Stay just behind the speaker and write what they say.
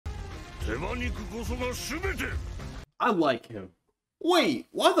I like him. Wait,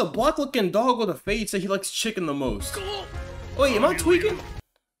 why the black looking dog with a fade say he likes chicken the most? Wait, am I tweaking?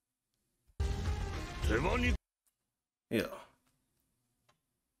 Yeah.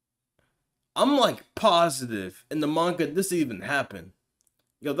 I'm like positive in the manga this even happened.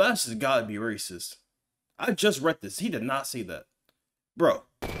 Yo, that's just gotta be racist. I just read this. He did not say that. Bro.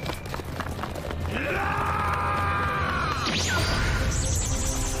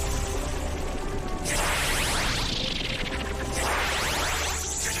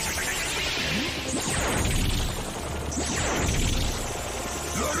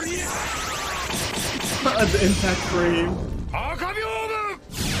 The impact frame.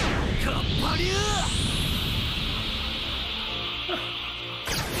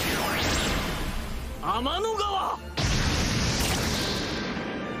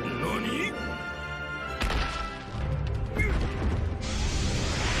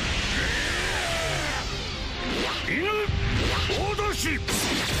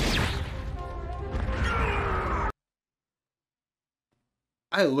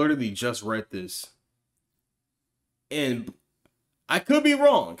 I literally just read this. And I could be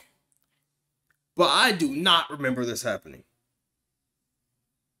wrong, but I do not remember this happening.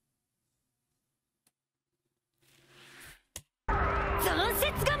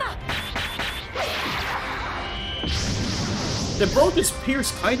 Did bro just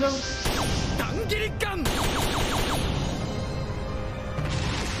pierce Kaido?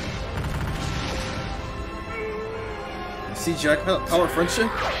 CGI power friendship?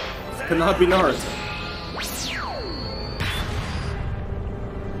 Could not be Naruto.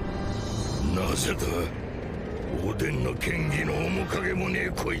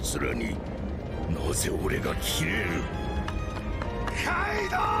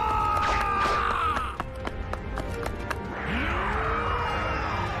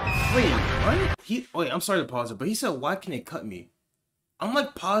 Wait, what? Wait, I'm sorry to pause it, but he said, "Why can they cut me?" I'm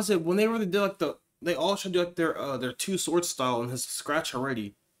like positive when they really did like they all should do like their two sword style and his scratch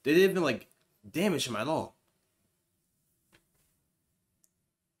already. They didn't even like damage him at all.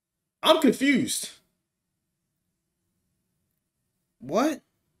 I'm confused. What?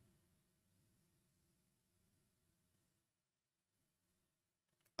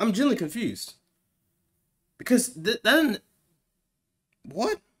 I'm genuinely confused. Because then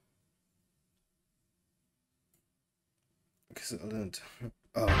what? Because I didn't.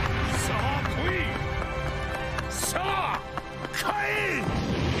 Oh.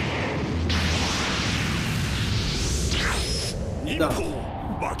 No.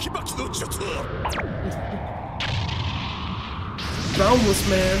 Boundless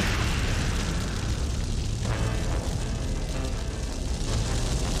man.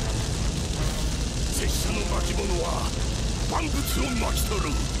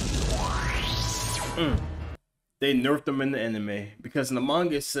 They nerfed them in the anime because in the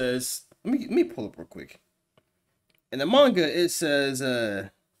manga it says, let me pull up real quick. In the manga it says,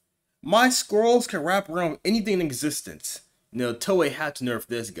 my scrolls can wrap around anything in existence. You know, Toei had to nerf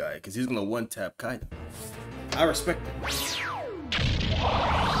this guy because he's gonna one-tap Kaido. I respect it.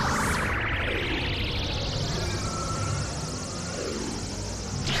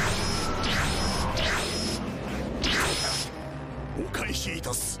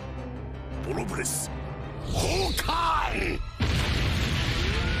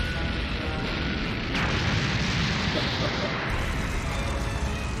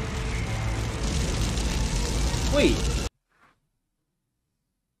 Wait.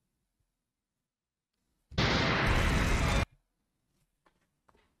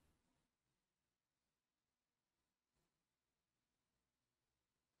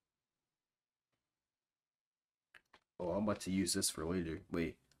 Oh, I'm about to use this for later.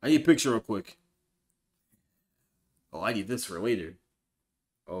 Wait, I need a picture real quick. Oh, I need this for later.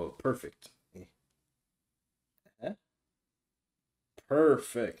 Oh, perfect.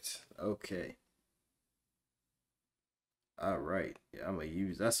 Perfect. Okay. All right. Yeah, I'm gonna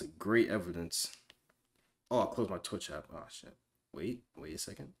use. That's a great evidence. Oh, I'll close my Twitch app. Oh shit. Wait a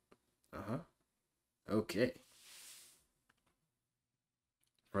second. Okay.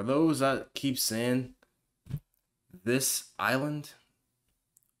 For those that keep saying this island,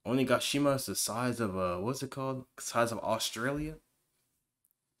 Onigashima is the size of what's it called? The size of Australia.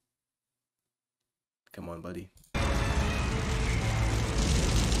 Come on, buddy.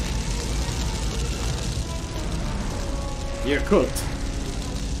 You're cooked.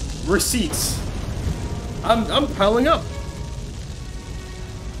 Receipts. I'm piling up.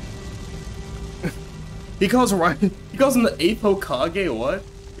 He calls him the 8th Hokage. What?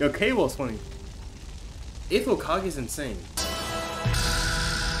 Yo, K-Ball's funny. 8th Hokage is insane.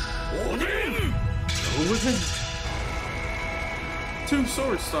 What was it? Two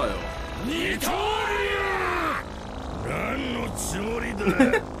sword style.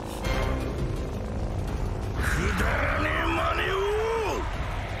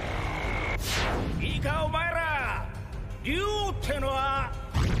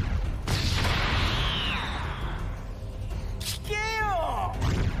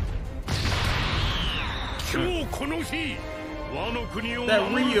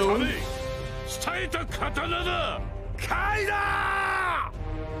 That Rio.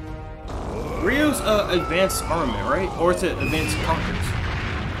 Rio's advanced armament, right? Or is it advanced conquers?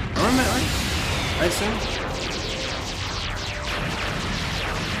 Armament, right? I assume.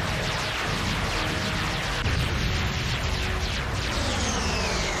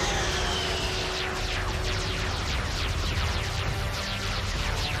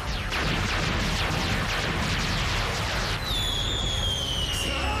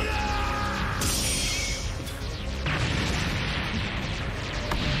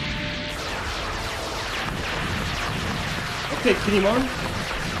 Okay, Kinemon.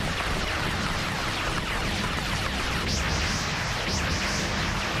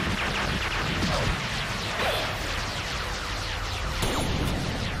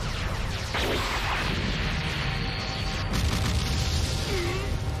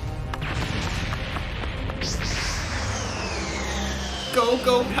 Go,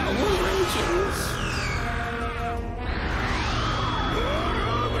 go, Power Rangers!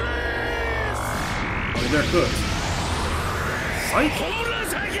 Oh, they're good. Psych!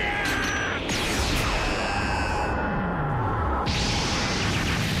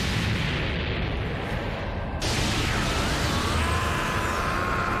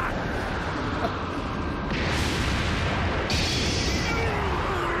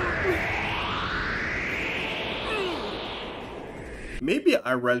 Maybe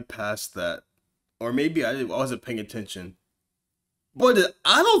I read past that, or maybe I wasn't paying attention, but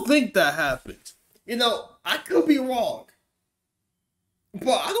I don't think that happened. You know, I could be wrong,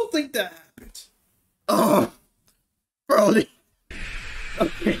 but I don't think that happened. Oh, Broly.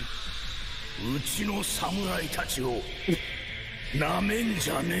 Okay. Who do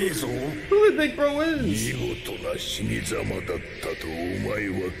you think bro is?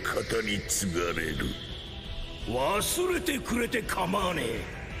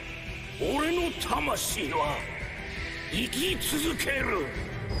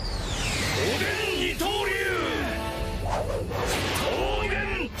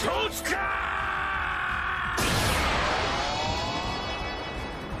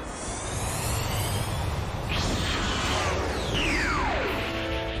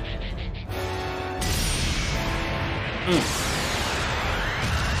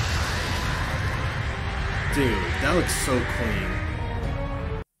 Dude, that looks so clean.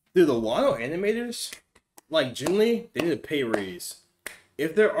 Dude, the Wano animators, like generally, they need a pay raise.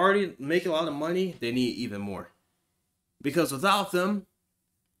 If they're already making a lot of money, they need even more. Because without them,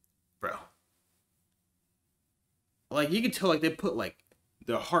 bro, like you can tell, like they put like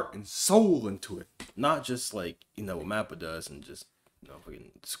their heart and soul into it, not just like what Mappa does and just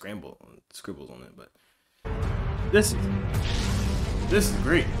fucking scribbles on it. But this is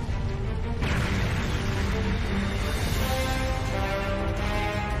great.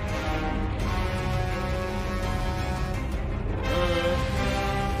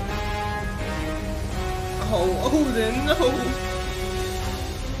 Oh, then no.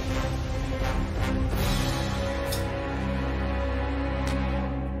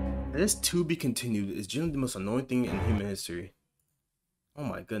 This to be continued is generally the most annoying thing in human history. Oh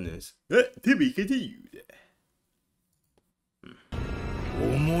my goodness. To be continued.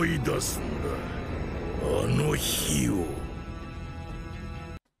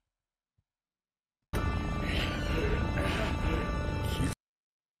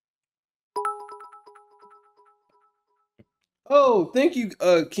 Oh, thank you,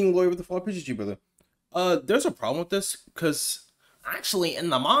 King Lawyer with the fall. Appreciate you, brother. There's a problem with this because actually in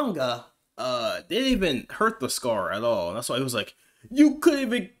the manga, they didn't even hurt the scar at all. And that's why it was like, you couldn't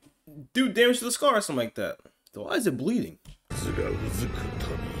even do damage to the scar or something like that. So why is it bleeding?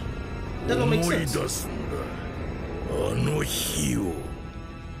 That don't make sense.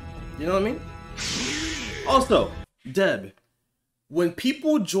 You know what I mean? Also, Deb, when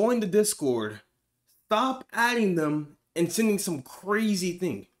people join the Discord, stop adding them and sending some crazy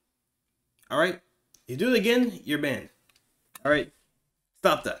thing. Alright? You do it again, you're banned. Alright?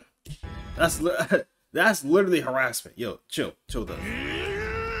 Stop that. That's literally harassment. Yo, chill though.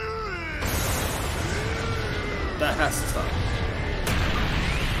 That has to stop.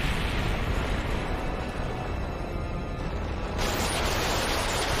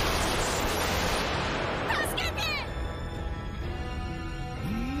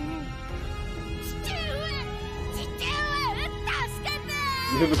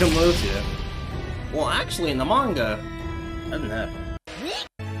 He become those, yeah. Well, actually, in the manga, that didn't happen.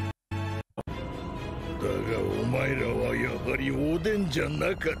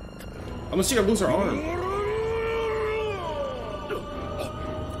 I'm gonna see her lose her arm.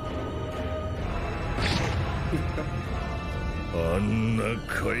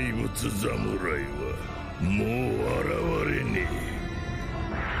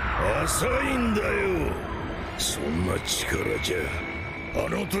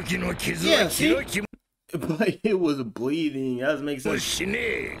 Yeah, see? But it was bleeding. That doesn't make sense. Yo,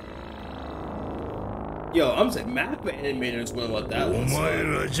 I'm saying Mappa animators wouldn't let that one slide.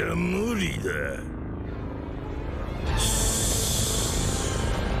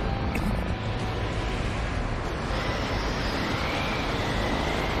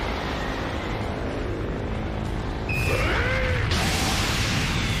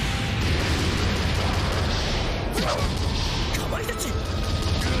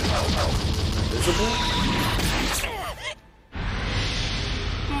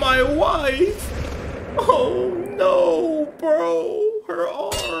 My wife! Oh no, bro! Her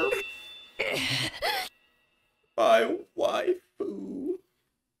arm! My waifu!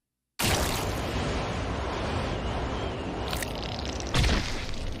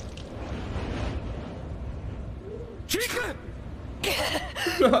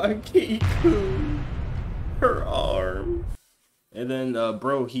 Kiku! Her arm! And then,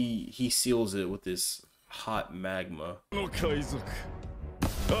 bro, he seals it with this hot magma.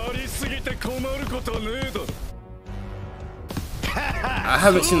 I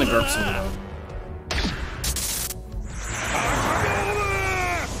haven't seen the GURP scene though.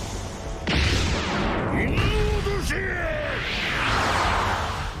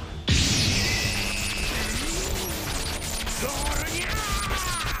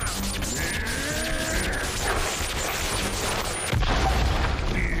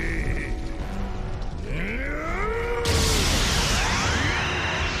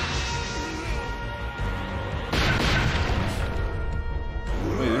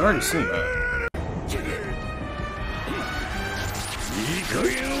 I've already seen that.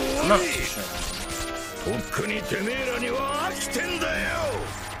 I'm not too sure.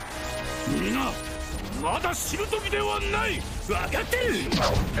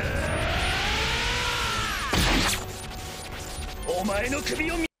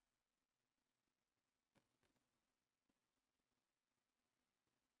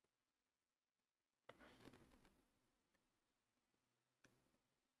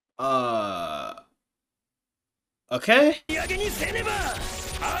 Okay?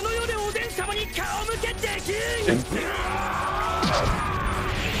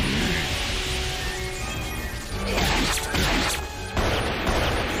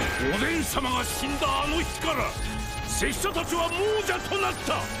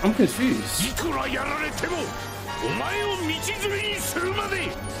 I'm confused.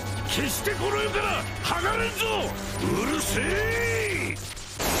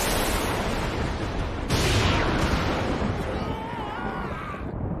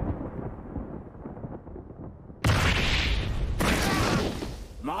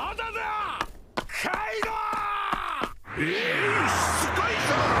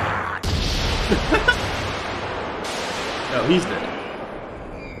 No, he's dead.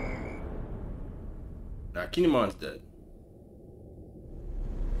 Nah, Kinemon's dead.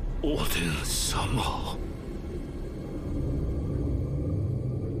 Oden-sama.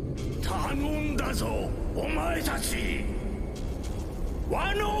 頼んだぞ、お前たち。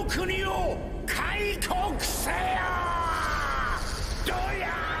和の国を開国せよ。ど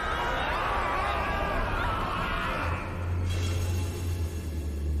や。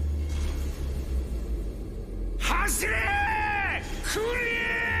走れ！振り！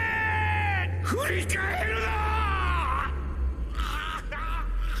振り返るな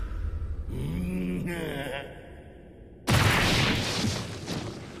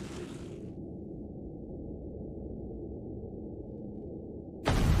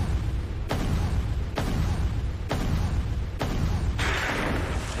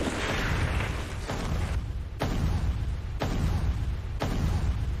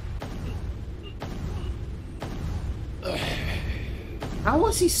！How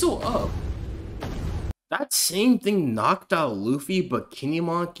was he still up? That same thing knocked out Luffy, but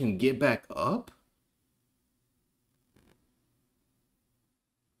Kinemon can get back up?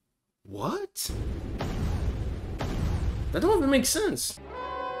 What? That don't even make sense.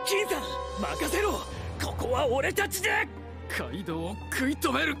 Kin-san, 任せろ。ここは俺たちでカイドウを食い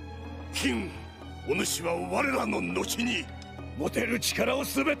止める。金、お主は我らの後に持てる力を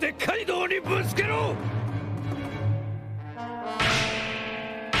すべてカイドウにぶつけろ。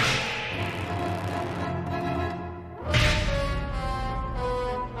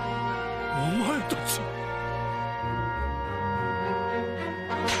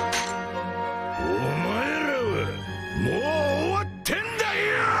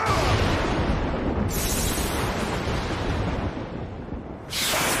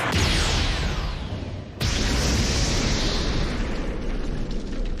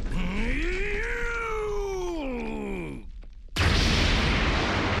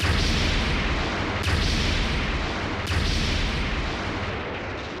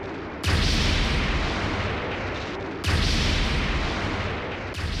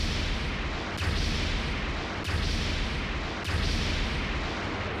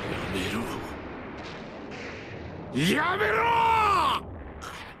やめろ。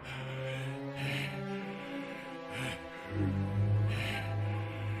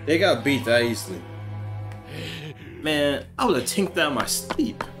They got beat that easily. Man, I would have tinked that in my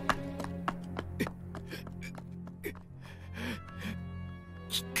sleep.